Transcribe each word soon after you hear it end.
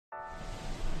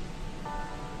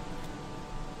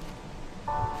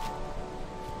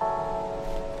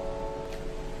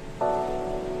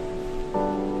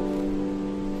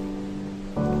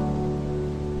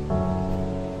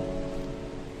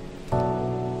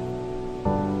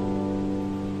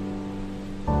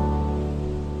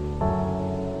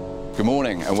Good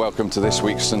morning and welcome to this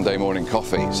week's Sunday Morning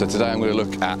Coffee. So today I'm going to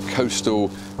look at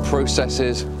coastal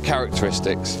processes,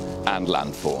 characteristics and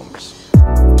landforms.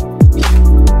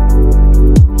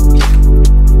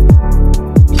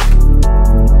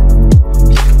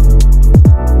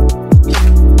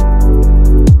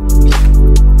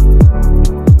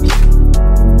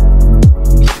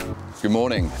 Good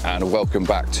morning and welcome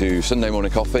back to Sunday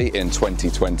Morning Coffee in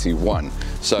 2021.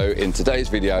 So in today's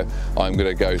video I'm going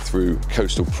to go through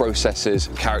coastal processes,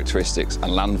 characteristics and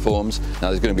landforms. Now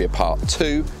there's going to be a part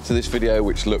 2 to this video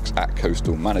which looks at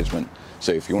coastal management.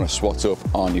 So if you want to swat up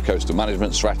on your coastal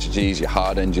management strategies, your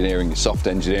hard engineering, your soft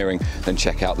engineering, then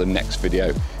check out the next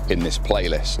video in this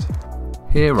playlist.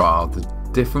 Here are the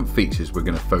different features we're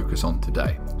going to focus on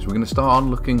today. So we're going to start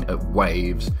on looking at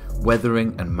waves,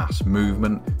 weathering and mass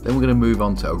movement. Then we're going to move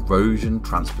on to erosion,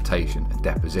 transportation and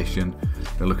deposition. We're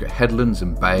going to look at headlands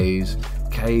and bays,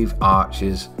 cave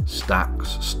arches,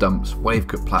 stacks, stumps, wave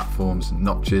cut platforms and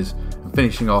notches. And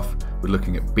finishing off, we're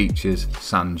looking at beaches,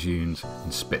 sand dunes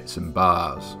and spits and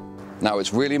bars. Now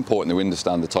it's really important that we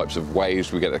understand the types of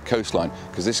waves we get at the coastline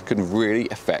because this can really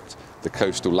affect the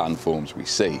coastal landforms we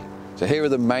see. So here are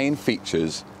the main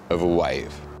features of a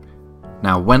wave.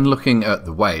 Now when looking at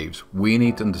the waves, we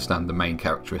need to understand the main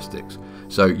characteristics.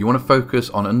 So you want to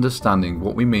focus on understanding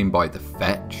what we mean by the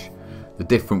fetch, the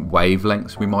different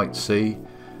wavelengths we might see,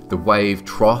 the wave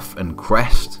trough and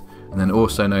crest, and then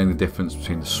also knowing the difference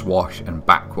between the swash and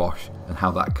backwash and how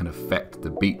that can affect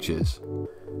the beaches.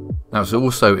 Now it's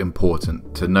also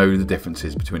important to know the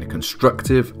differences between a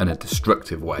constructive and a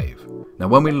destructive wave. Now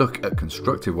when we look at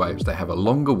constructive waves, they have a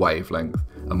longer wavelength,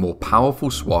 a more powerful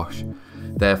swash.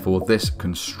 Therefore this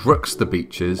constructs the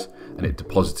beaches and it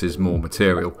deposits more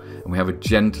material and we have a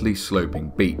gently sloping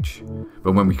beach.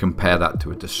 But when we compare that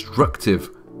to a destructive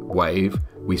wave,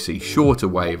 we see shorter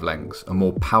wavelengths, a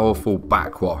more powerful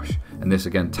backwash, and this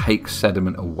again takes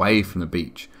sediment away from the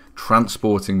beach,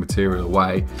 transporting material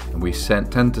away, and we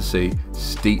tend to see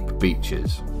steep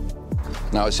beaches.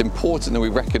 Now it's important that we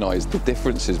recognise the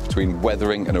differences between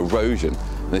weathering and erosion.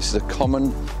 This is a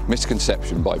common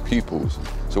misconception by pupils.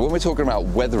 So when we're talking about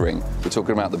weathering, we're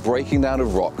talking about the breaking down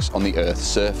of rocks on the Earth's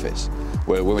surface.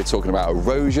 Where when we're talking about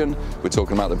erosion, we're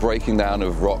talking about the breaking down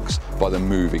of rocks by the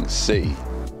moving sea.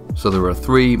 So there are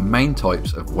 3 main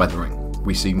types of weathering.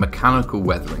 We see mechanical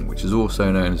weathering, which is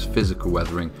also known as physical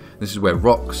weathering. This is where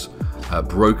rocks are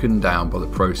broken down by the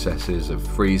processes of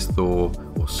freeze-thaw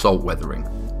or salt weathering.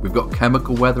 We've got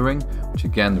chemical weathering, which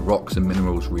again the rocks and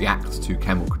minerals react to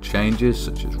chemical changes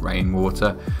such as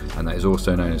rainwater, and that is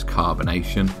also known as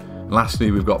carbonation. And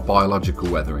lastly, we've got biological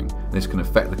weathering. This can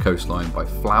affect the coastline by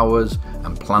flowers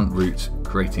and plant roots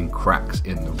creating cracks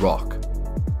in the rock.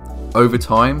 Over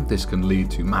time, this can lead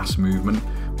to mass movement,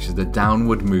 which is the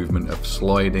downward movement of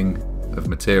sliding of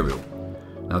material.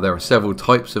 Now there are several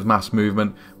types of mass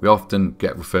movement we often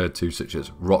get referred to, such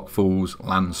as rockfalls,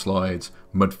 landslides,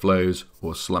 mud flows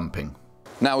or slumping.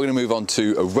 Now we're going to move on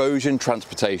to erosion,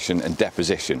 transportation and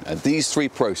deposition, and these 3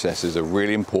 processes are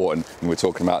really important when we're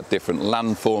talking about different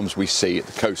landforms we see at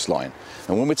the coastline.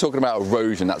 And when we're talking about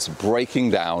erosion, that's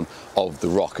breaking down of the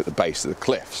rock at the base of the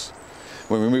cliffs.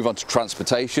 When we move on to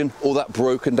transportation, all that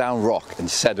broken down rock and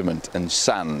sediment and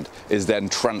sand is then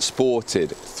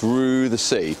transported through the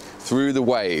sea, through the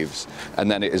waves, and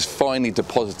then it is finally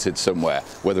deposited somewhere,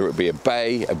 whether it be a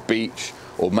bay, a beach,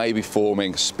 or maybe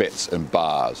forming spits and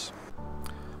bars.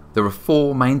 There are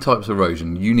 4 main types of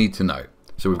erosion you need to know.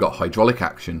 So we've got hydraulic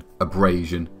action,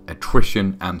 abrasion,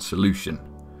 attrition and solution.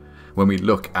 When we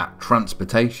look at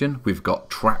transportation, we've got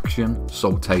traction,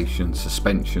 saltation,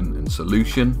 suspension and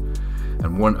solution.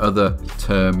 And one other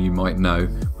term you might know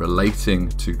relating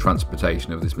to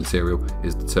transportation of this material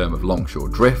is the term of longshore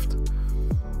drift.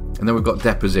 And then we've got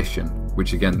deposition,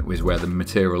 which again is where the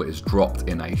material is dropped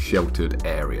in a sheltered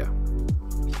area.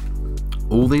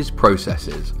 All these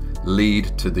processes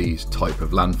lead to these type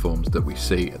of landforms that we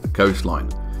see at the coastline.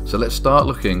 So let's start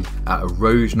looking at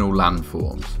erosional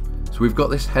landforms. So we've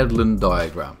got this headland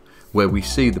diagram where we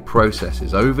see the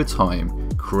processes over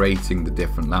time creating the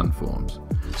different landforms.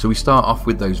 So we start off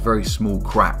with those very small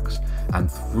cracks,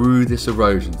 and through this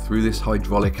erosion, through this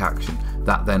hydraulic action,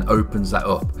 that then opens that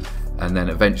up and then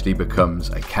eventually becomes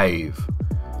a cave.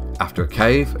 After a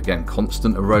cave, again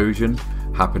constant erosion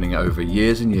happening over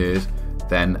years and years,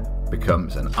 then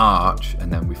becomes an arch,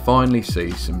 and then we finally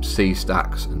see some sea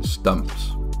stacks and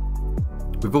stumps.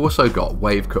 We've also got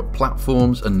wave cut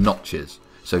platforms and notches.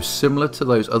 So similar to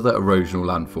those other erosional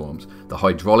landforms, the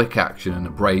hydraulic action and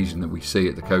abrasion that we see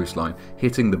at the coastline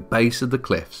hitting the base of the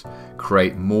cliffs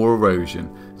create more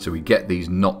erosion, so we get these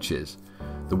notches.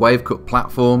 The wave cut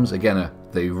platforms again are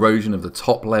the erosion of the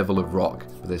top level of rock,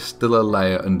 but there's still a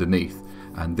layer underneath,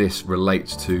 and this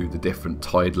relates to the different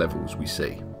tide levels we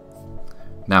see.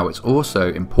 Now, it's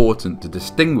also important to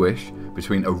distinguish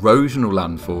between erosional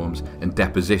landforms and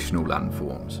depositional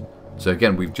landforms. So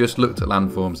again, we've just looked at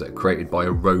landforms that are created by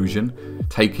erosion,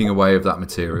 taking away of that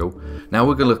material. Now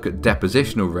we're going to look at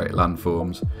depositional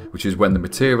landforms, which is when the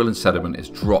material and sediment is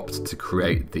dropped to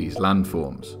create these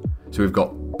landforms. So we've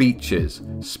got beaches,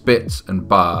 spits and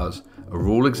bars are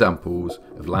all examples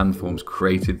of landforms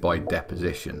created by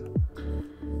deposition.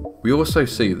 We also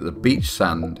see that the beach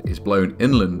sand is blown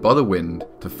inland by the wind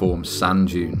to form sand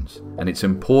dunes, and it's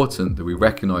important that we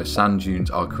recognise sand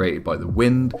dunes are created by the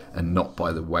wind and not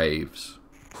by the waves.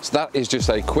 So that is just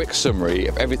a quick summary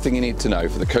of everything you need to know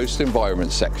for the coastal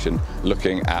environment section,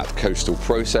 looking at coastal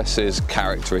processes,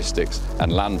 characteristics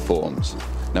and landforms.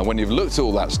 Now, when you've looked at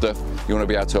all that stuff, you want to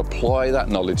be able to apply that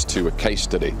knowledge to a case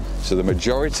study. So the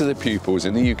majority of the pupils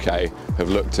in the UK have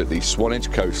looked at the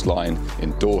Swanage coastline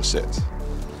in Dorset.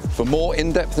 For more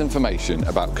in-depth information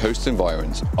about coastal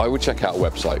environments, I would check out a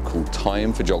website called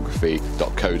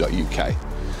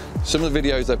timeforgeography.co.uk. Some of the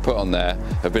videos they've put on there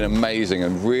have been amazing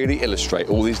and really illustrate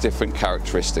all these different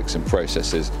characteristics and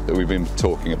processes that we've been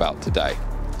talking about today.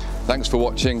 Thanks for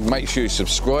watching. Make sure you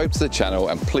subscribe to the channel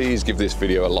and please give this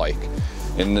video a like.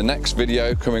 In the next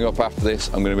video coming up after this,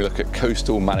 I'm going to be looking at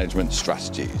coastal management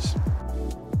strategies.